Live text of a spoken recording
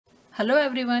Hello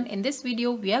everyone, in this video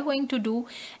we are going to do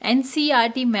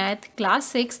NCERT Math Class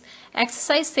 6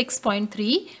 Exercise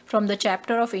 6.3 from the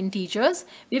chapter of integers.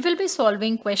 We will be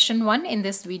solving question 1 in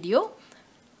this video.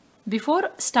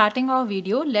 Before starting our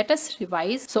video, let us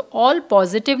revise. So all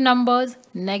positive numbers,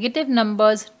 negative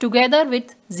numbers together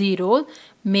with 0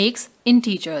 makes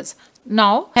integers.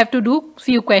 Now I have to do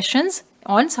few questions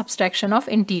on subtraction of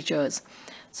integers.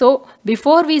 So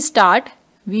before we start,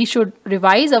 we should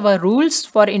revise our rules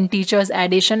for integers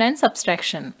addition and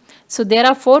subtraction. So there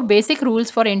are 4 basic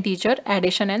rules for integer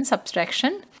addition and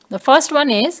subtraction. The first one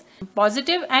is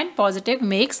positive and positive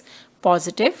makes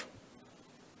positive.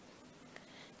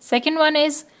 Second one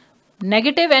is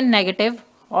negative and negative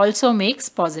also makes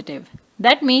positive.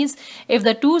 That means if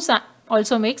the two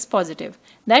also makes positive.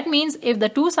 That means if the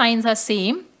two signs are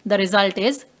same, the result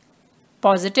is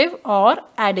positive or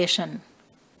addition.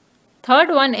 Third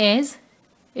one is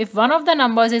if one of the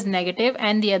numbers is negative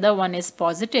and the other one is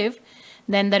positive,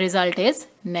 then the result is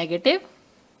negative.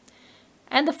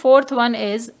 And the fourth one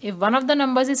is if one of the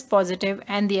numbers is positive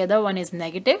and the other one is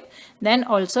negative, then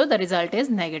also the result is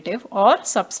negative or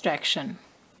subtraction.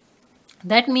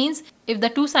 That means if the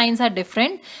two signs are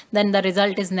different, then the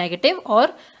result is negative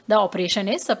or the operation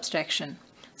is subtraction.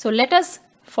 So let us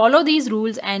follow these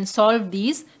rules and solve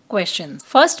these questions.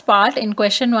 First part in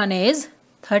question 1 is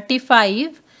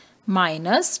 35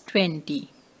 minus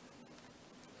 20.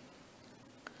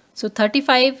 So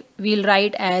 35 we'll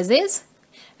write as is,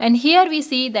 and here we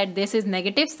see that this is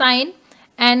negative sign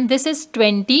and this is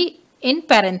 20 in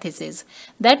parenthesis.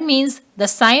 That means the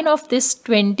sign of this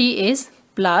 20 is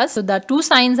plus. So the two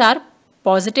signs are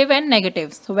positive and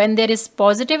negative. So when there is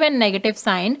positive and negative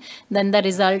sign, then the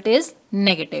result is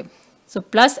negative. So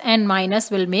plus and minus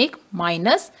will make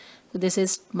minus. So this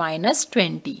is minus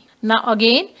 20. Now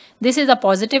again, this is a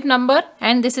positive number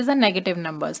and this is a negative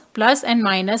number. Plus and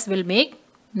minus will make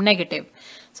negative.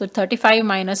 So 35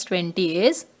 minus 20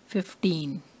 is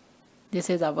 15. This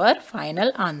is our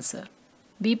final answer.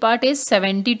 B part is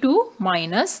 72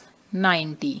 minus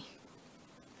 90.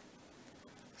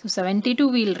 So 72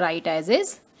 we'll write as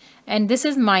is, and this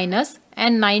is minus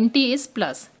and 90 is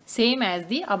plus. Same as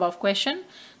the above question.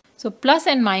 So plus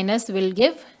and minus will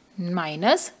give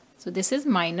minus. So this is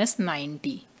minus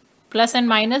 90. Plus and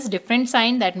minus different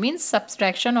sign, that means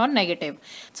subtraction or negative.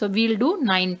 So we'll do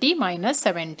 90 minus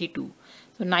 72.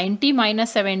 So 90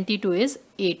 minus 72 is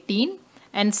 18,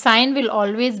 and sign will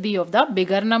always be of the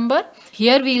bigger number.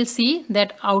 Here we'll see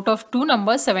that out of two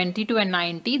numbers 72 and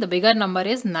 90, the bigger number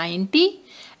is 90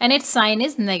 and its sign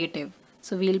is negative.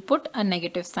 So we'll put a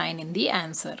negative sign in the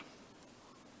answer.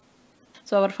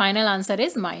 So our final answer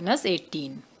is minus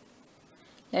 18.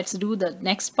 Let's do the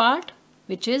next part,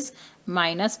 which is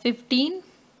minus 15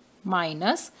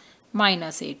 minus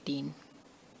minus 18.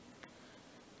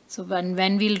 So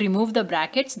when we'll remove the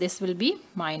brackets, this will be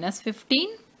minus 15.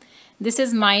 This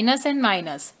is minus and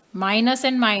minus. Minus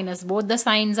and minus, both the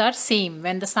signs are same.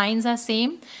 When the signs are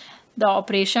same, the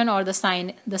operation or the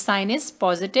sign is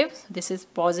positive. This is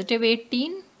positive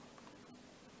 18.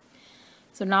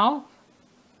 So now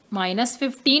minus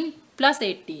 15 plus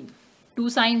 18. Two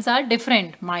signs are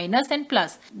different, minus and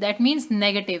plus. That means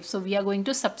negative. So we are going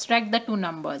to subtract the two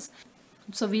numbers.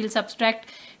 So we'll subtract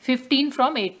 15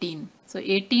 from 18. So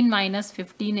 18 minus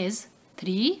 15 is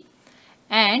 3.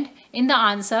 And in the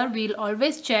answer, we'll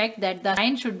always check that the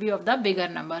sign should be of the bigger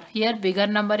number. Here bigger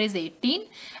number is 18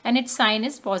 and its sign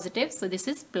is positive. So this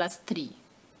is plus 3.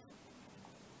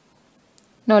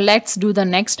 Now let's do the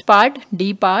next part,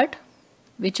 D part,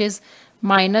 which is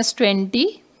minus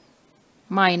 20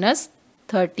 minus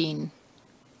 13.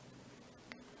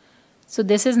 So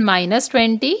this is minus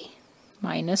 20,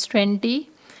 minus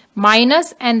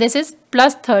and this is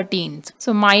plus 13.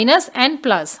 So minus and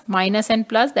plus,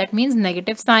 that means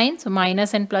negative sign. So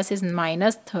minus and plus is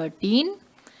minus 13.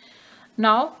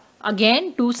 Now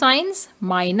again two signs,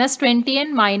 minus 20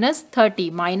 and minus 30,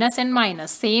 minus and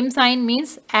minus. Same sign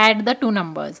means add the two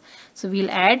numbers. So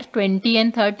we'll add 20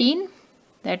 and 13.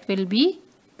 That will be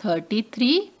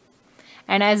 33.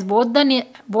 And as both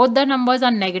the numbers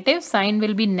are negative, sign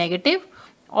will be negative.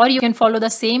 Or you can follow the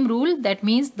same rule. That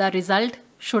means the result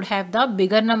should have the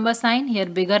bigger number sign. Here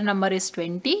bigger number is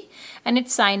 20 and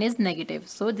its sign is negative.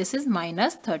 So this is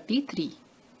minus 33.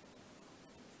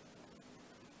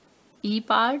 E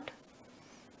part,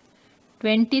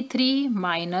 23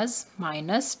 minus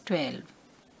minus 12.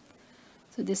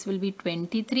 So this will be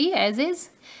 23 as is,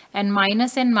 and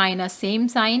minus same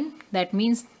sign. That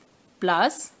means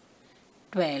plus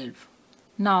 12.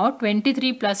 Now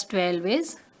 23 plus 12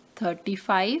 is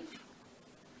 35,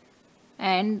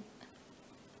 and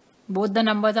both the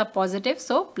numbers are positive,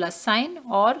 so plus sign,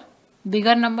 or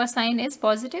Bigger number sign is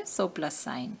positive, so plus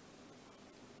sign.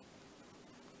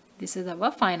 This is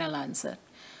our final answer.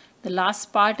 The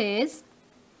last part is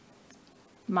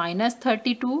minus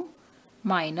 32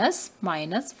 minus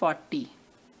 40.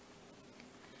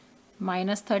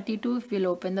 Minus 32, if we'll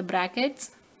open the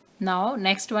brackets. Now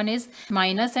next one is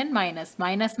minus and minus.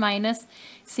 Minus minus,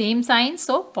 same sign,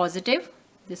 so positive.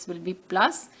 This will be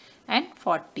plus and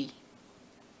 40.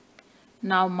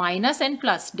 Now minus and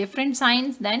plus, different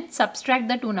signs, then subtract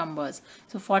the two numbers.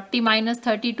 So 40 minus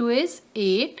 32 is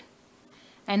 8.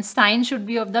 And sign should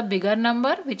be of the bigger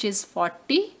number, which is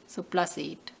 40. So plus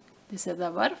 8. This is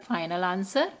our final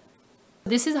answer.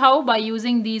 This is how, by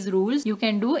using these rules, you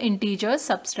can do integer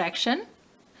subtraction.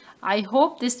 I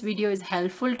hope this video is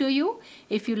helpful to you.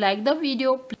 If you like the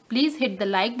video, please hit the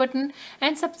like button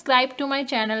and subscribe to my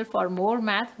channel for more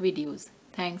math videos.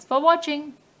 Thanks for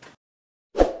watching.